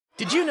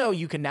Did you know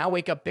you can now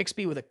wake up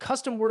Bixby with a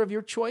custom word of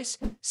your choice?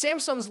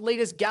 Samsung's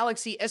latest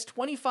Galaxy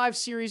S25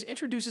 series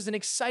introduces an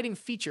exciting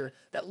feature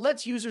that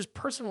lets users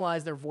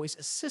personalize their voice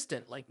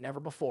assistant like never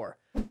before.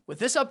 With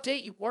this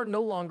update, you are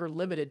no longer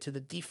limited to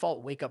the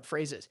default wake-up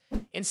phrases.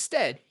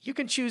 Instead, you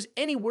can choose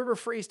any word or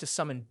phrase to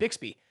summon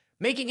Bixby,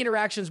 making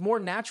interactions more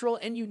natural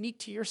and unique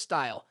to your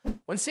style.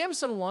 When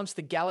Samsung launched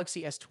the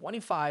Galaxy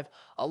S25,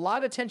 a lot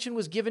of attention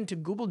was given to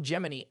Google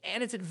Gemini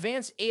and its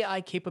advanced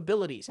AI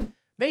capabilities.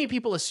 Many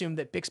people assumed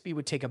that Bixby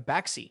would take a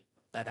backseat,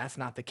 but that's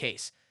not the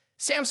case.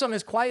 Samsung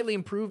has quietly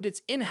improved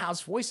its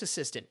in-house voice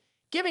assistant,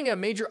 giving it a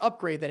major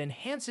upgrade that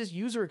enhances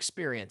user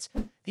experience.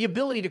 The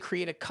ability to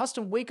create a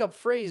custom wake-up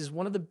phrase is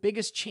one of the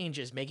biggest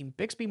changes, making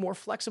Bixby more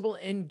flexible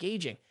and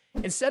engaging.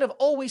 Instead of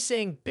always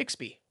saying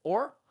Bixby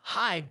or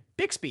Hi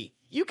Bixby,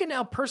 you can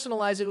now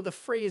personalize it with a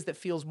phrase that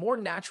feels more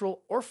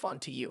natural or fun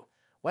to you.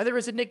 Whether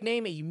it's a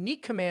nickname, a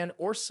unique command,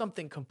 or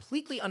something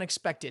completely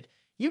unexpected,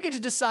 you get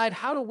to decide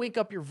how to wake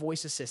up your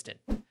voice assistant.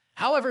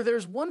 However,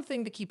 there's one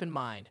thing to keep in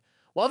mind.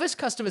 While this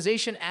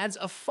customization adds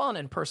a fun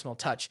and personal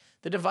touch,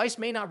 the device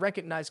may not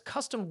recognize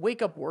custom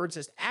wake-up words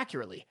as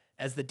accurately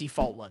as the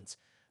default ones.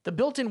 The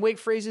built-in wake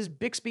phrases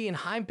Bixby and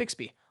Hi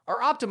Bixby are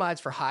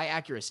optimized for high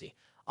accuracy.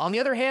 On the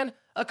other hand,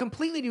 a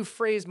completely new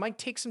phrase might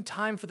take some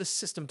time for the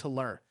system to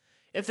learn.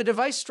 If the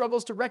device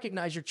struggles to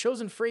recognize your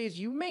chosen phrase,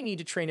 you may need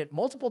to train it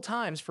multiple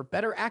times for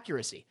better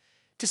accuracy.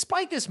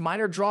 Despite this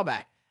minor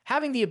drawback,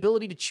 having the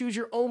ability to choose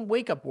your own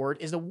wake-up word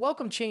is a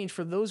welcome change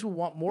for those who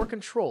want more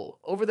control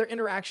over their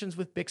interactions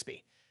with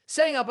Bixby.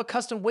 Setting up a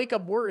custom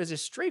wake-up word is a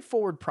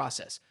straightforward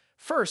process.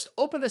 First,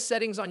 open the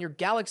settings on your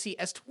Galaxy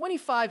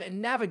S25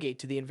 and navigate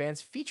to the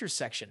Advanced Features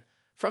section.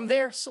 From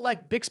there,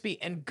 select Bixby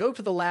and go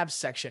to the Labs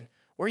section,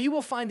 where you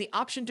will find the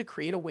option to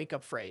create a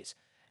wake-up phrase.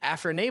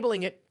 After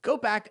enabling it, go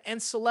back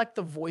and select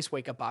the Voice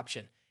Wake-up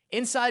option.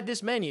 Inside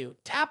this menu,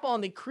 tap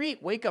on the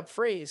Create Wake-up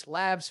Phrase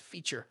Labs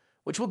feature,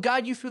 which will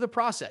guide you through the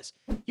process.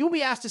 You'll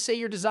be asked to say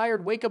your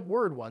desired wake-up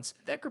word once,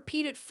 then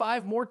repeat it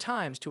 5 more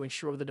times to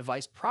ensure the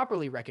device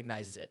properly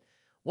recognizes it.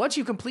 Once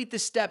you complete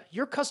this step,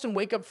 your custom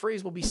wake-up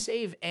phrase will be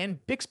saved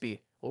and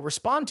Bixby will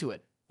respond to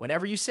it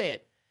whenever you say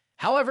it.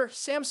 However,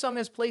 Samsung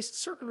has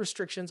placed certain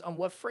restrictions on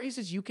what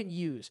phrases you can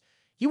use.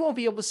 You won't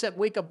be able to set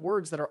wake-up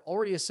words that are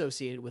already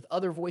associated with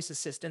other voice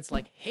assistants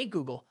like Hey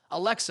Google,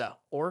 Alexa,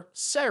 or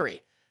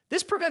Siri.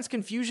 This prevents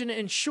confusion and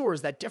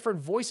ensures that different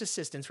voice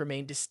assistants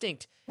remain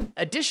distinct.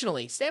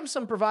 Additionally,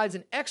 Samsung provides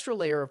an extra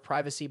layer of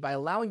privacy by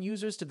allowing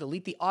users to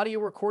delete the audio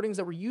recordings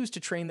that were used to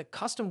train the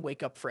custom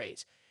wake-up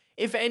phrase.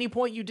 If at any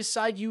point you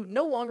decide you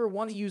no longer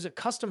want to use a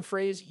custom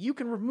phrase, you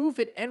can remove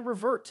it and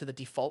revert to the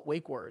default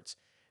wake words.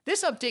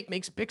 This update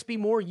makes Bixby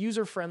more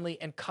user-friendly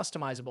and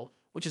customizable,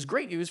 which is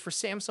great news for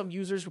Samsung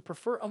users who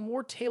prefer a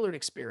more tailored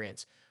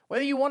experience.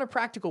 Whether you want a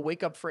practical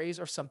wake-up phrase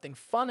or something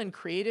fun and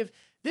creative,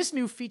 this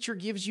new feature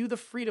gives you the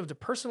freedom to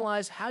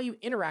personalize how you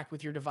interact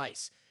with your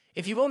device.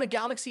 If you own a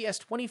Galaxy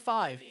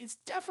S25, it's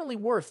definitely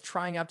worth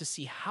trying out to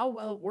see how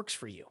well it works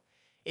for you.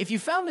 If you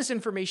found this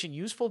information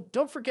useful,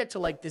 don't forget to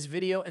like this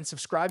video and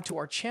subscribe to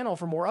our channel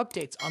for more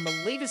updates on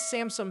the latest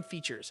Samsung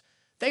features.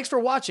 Thanks for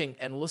watching,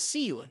 and we'll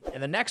see you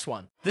in the next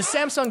one. The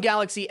Samsung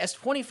Galaxy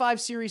S25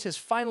 series has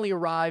finally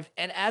arrived,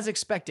 and as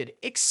expected,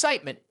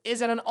 excitement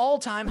is at an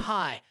all-time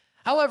high.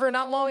 However,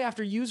 not long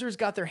after users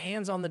got their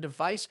hands on the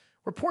device,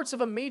 reports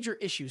of a major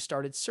issue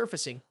started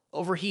surfacing: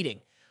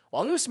 overheating.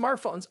 While new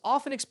smartphones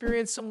often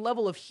experience some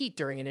level of heat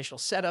during initial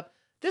setup,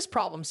 this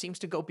problem seems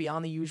to go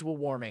beyond the usual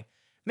warming.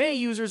 Many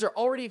users are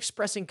already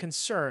expressing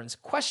concerns,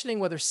 questioning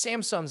whether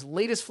Samsung's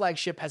latest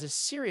flagship has a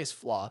serious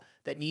flaw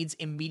that needs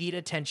immediate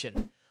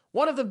attention.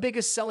 One of the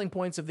biggest selling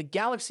points of the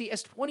Galaxy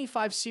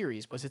S25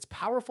 series was its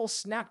powerful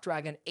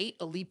Snapdragon 8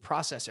 Elite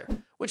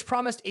processor, which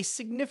promised a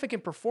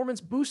significant performance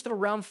boost of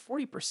around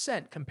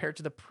 40% compared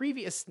to the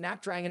previous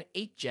Snapdragon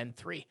 8 Gen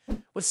 3.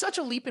 With such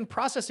a leap in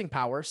processing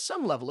power,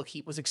 some level of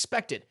heat was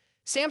expected.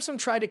 Samsung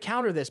tried to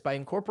counter this by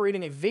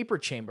incorporating a vapor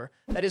chamber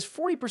that is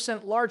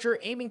 40% larger,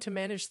 aiming to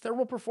manage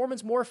thermal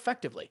performance more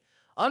effectively.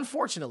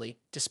 Unfortunately,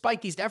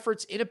 despite these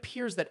efforts, it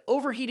appears that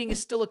overheating is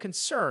still a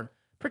concern,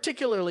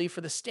 particularly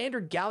for the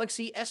standard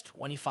Galaxy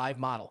S25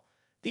 model.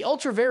 The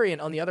Ultra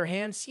variant, on the other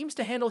hand, seems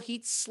to handle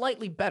heat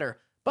slightly better,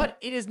 but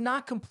it is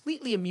not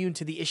completely immune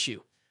to the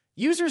issue.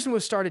 Users who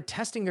have started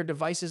testing their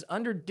devices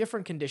under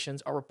different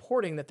conditions are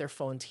reporting that their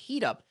phones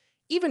heat up,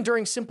 even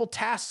during simple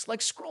tasks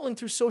like scrolling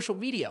through social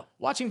media,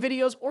 watching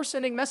videos, or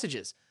sending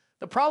messages.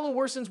 The problem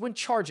worsens when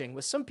charging,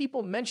 with some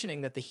people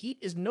mentioning that the heat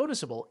is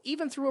noticeable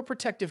even through a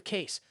protective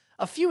case.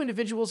 A few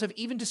individuals have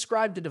even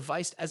described the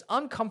device as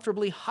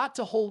uncomfortably hot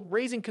to hold,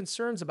 raising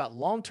concerns about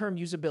long-term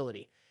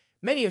usability.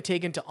 Many have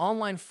taken to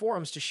online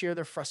forums to share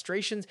their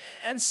frustrations,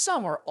 and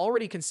some are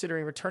already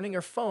considering returning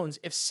their phones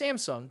if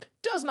Samsung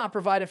does not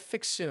provide a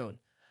fix soon.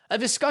 A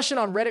discussion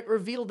on Reddit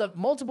revealed that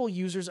multiple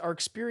users are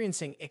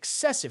experiencing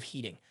excessive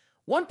heating.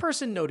 One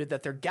person noted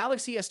that their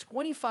Galaxy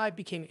S25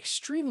 became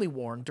extremely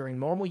warm during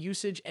normal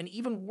usage and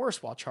even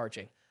worse while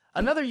charging.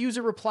 Another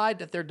user replied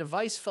that their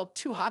device felt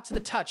too hot to the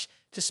touch,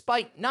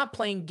 despite not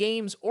playing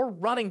games or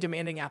running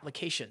demanding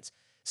applications.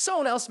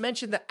 Someone else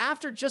mentioned that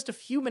after just a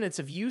few minutes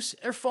of use,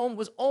 their phone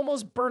was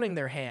almost burning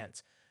their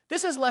hands.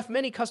 This has left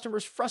many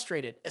customers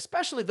frustrated,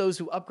 especially those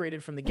who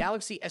upgraded from the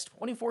Galaxy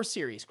S24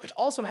 series, which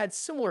also had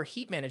similar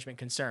heat management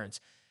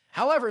concerns.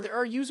 However, there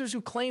are users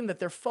who claim that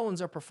their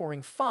phones are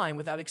performing fine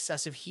without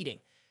excessive heating.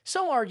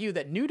 Some argue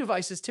that new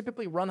devices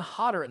typically run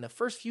hotter in the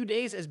first few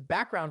days as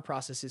background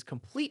processes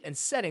complete and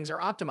settings are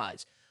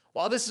optimized.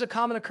 While this is a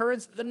common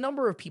occurrence, the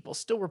number of people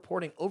still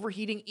reporting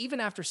overheating even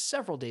after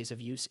several days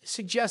of use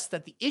suggests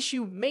that the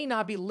issue may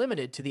not be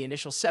limited to the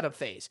initial setup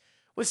phase.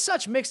 With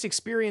such mixed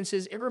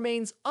experiences, it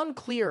remains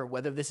unclear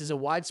whether this is a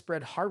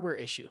widespread hardware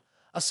issue,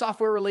 a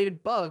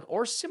software-related bug,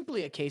 or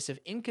simply a case of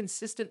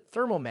inconsistent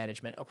thermal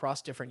management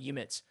across different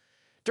units.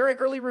 During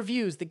early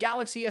reviews, the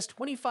Galaxy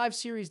S25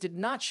 series did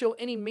not show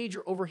any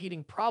major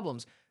overheating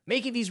problems,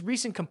 making these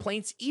recent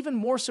complaints even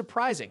more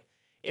surprising.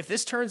 If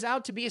this turns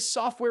out to be a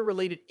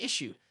software-related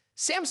issue,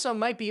 Samsung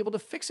might be able to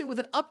fix it with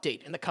an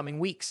update in the coming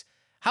weeks.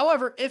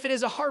 However, if it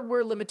is a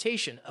hardware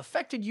limitation,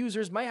 affected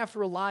users might have to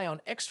rely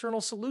on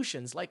external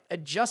solutions like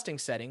adjusting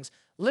settings,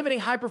 limiting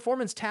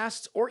high-performance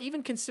tasks, or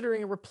even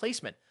considering a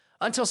replacement.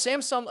 Until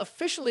Samsung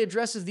officially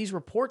addresses these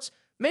reports,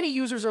 many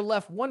users are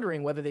left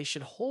wondering whether they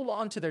should hold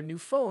on to their new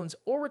phones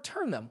or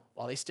return them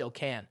while they still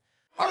can.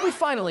 Are we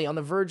finally on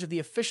the verge of the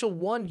official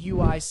One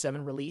UI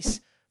 7 release?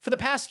 For the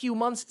past few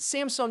months,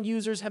 Samsung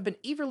users have been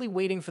eagerly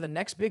waiting for the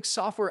next big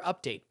software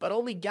update, but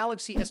only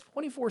Galaxy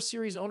S24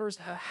 series owners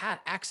have had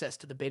access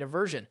to the beta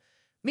version.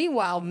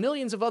 Meanwhile,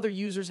 millions of other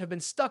users have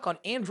been stuck on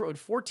Android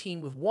 14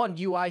 with One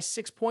UI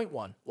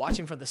 6.1,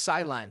 watching from the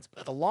sidelines,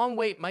 but the long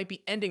wait might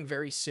be ending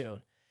very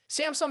soon.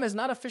 Samsung has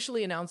not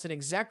officially announced an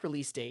exact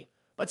release date,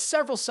 but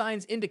several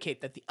signs indicate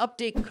that the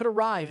update could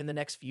arrive in the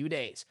next few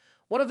days.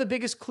 One of the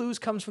biggest clues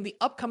comes from the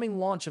upcoming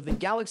launch of the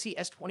Galaxy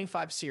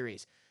S25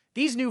 series.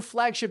 These new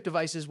flagship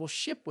devices will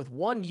ship with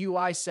One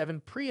UI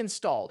 7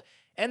 pre-installed,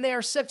 and they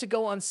are set to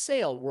go on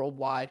sale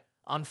worldwide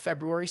on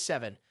February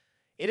 7.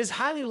 It is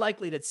highly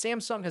likely that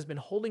Samsung has been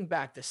holding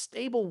back the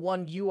stable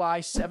One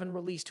UI 7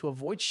 release to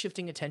avoid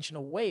shifting attention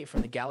away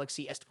from the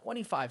Galaxy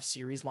S25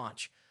 series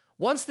launch.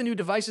 Once the new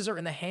devices are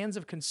in the hands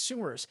of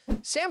consumers,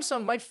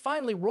 Samsung might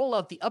finally roll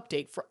out the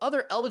update for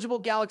other eligible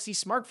Galaxy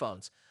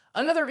smartphones.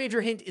 Another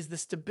major hint is the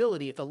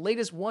stability of the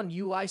latest One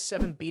UI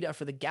 7 beta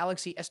for the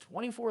Galaxy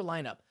S24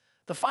 lineup.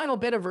 The final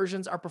beta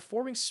versions are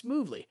performing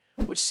smoothly,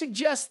 which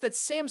suggests that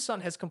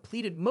Samsung has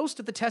completed most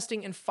of the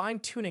testing and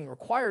fine-tuning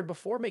required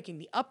before making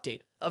the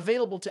update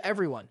available to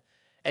everyone.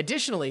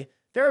 Additionally,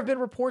 there have been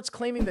reports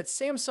claiming that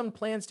Samsung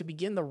plans to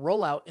begin the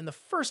rollout in the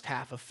first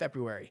half of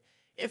February.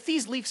 If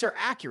these leaks are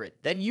accurate,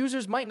 then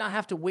users might not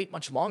have to wait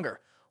much longer.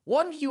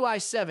 One UI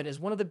 7 is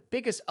one of the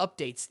biggest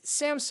updates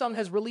Samsung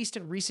has released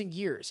in recent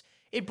years.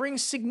 It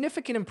brings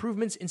significant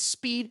improvements in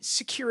speed,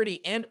 security,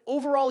 and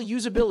overall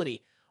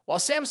usability. While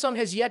Samsung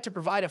has yet to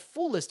provide a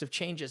full list of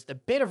changes, the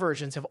beta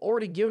versions have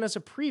already given us a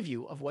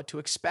preview of what to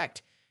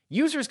expect.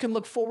 Users can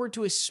look forward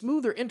to a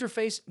smoother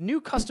interface, new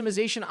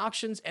customization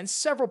options, and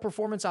several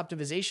performance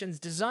optimizations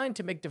designed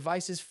to make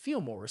devices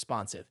feel more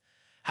responsive.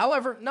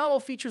 However, not all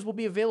features will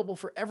be available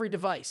for every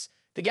device.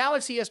 The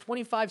Galaxy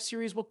S25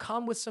 series will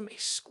come with some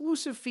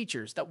exclusive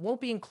features that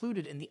won't be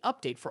included in the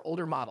update for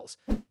older models.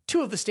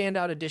 Two of the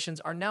standout additions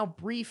are Now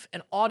Brief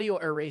and Audio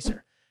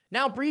Eraser.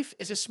 Now Brief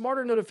is a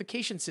smarter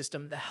notification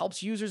system that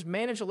helps users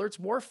manage alerts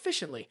more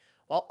efficiently,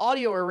 while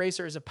Audio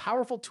Eraser is a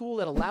powerful tool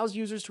that allows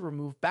users to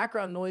remove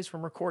background noise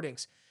from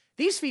recordings.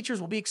 These features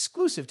will be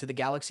exclusive to the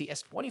Galaxy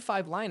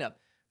S25 lineup,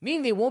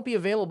 meaning they won't be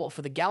available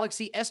for the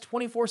Galaxy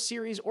S24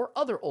 series or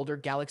other older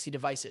Galaxy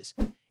devices.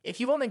 If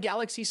you own a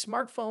Galaxy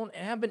smartphone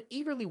and have been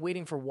eagerly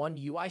waiting for One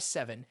UI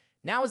 7,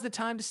 now is the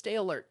time to stay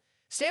alert.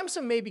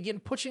 Samsung may begin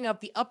pushing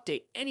out the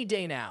update any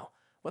day now.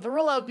 When the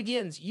rollout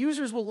begins,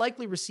 users will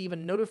likely receive a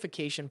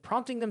notification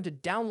prompting them to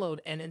download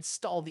and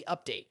install the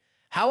update.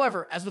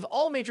 However, as with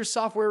all major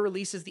software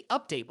releases, the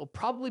update will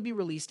probably be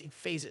released in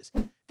phases.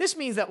 This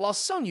means that while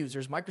some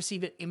users might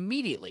receive it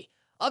immediately,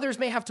 others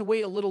may have to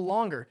wait a little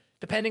longer,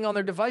 depending on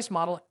their device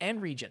model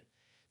and region.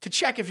 To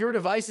check if your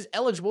device is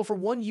eligible for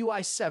One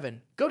UI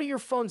 7, go to your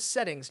phone's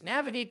settings,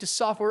 navigate to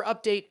Software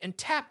Update, and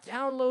tap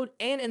Download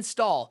and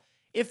Install.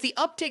 If the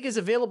update is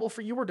available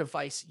for your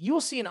device, you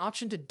will see an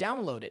option to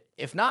download it.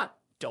 If not,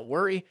 don't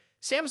worry.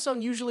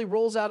 Samsung usually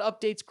rolls out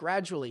updates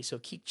gradually, so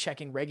keep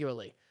checking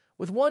regularly.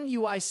 With One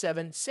UI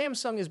 7,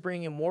 Samsung is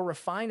bringing a more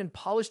refined and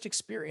polished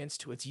experience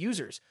to its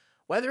users.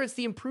 Whether it's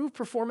the improved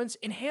performance,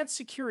 enhanced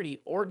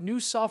security, or new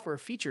software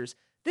features,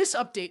 this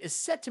update is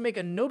set to make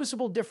a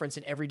noticeable difference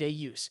in everyday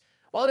use.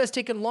 While it has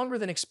taken longer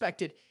than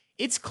expected,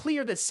 it's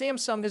clear that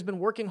Samsung has been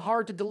working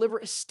hard to deliver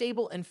a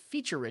stable and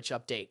feature-rich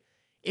update.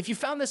 If you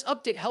found this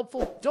update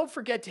helpful, don't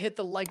forget to hit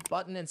the like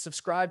button and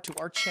subscribe to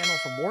our channel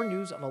for more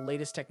news on the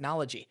latest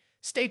technology.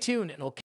 Stay tuned and we'll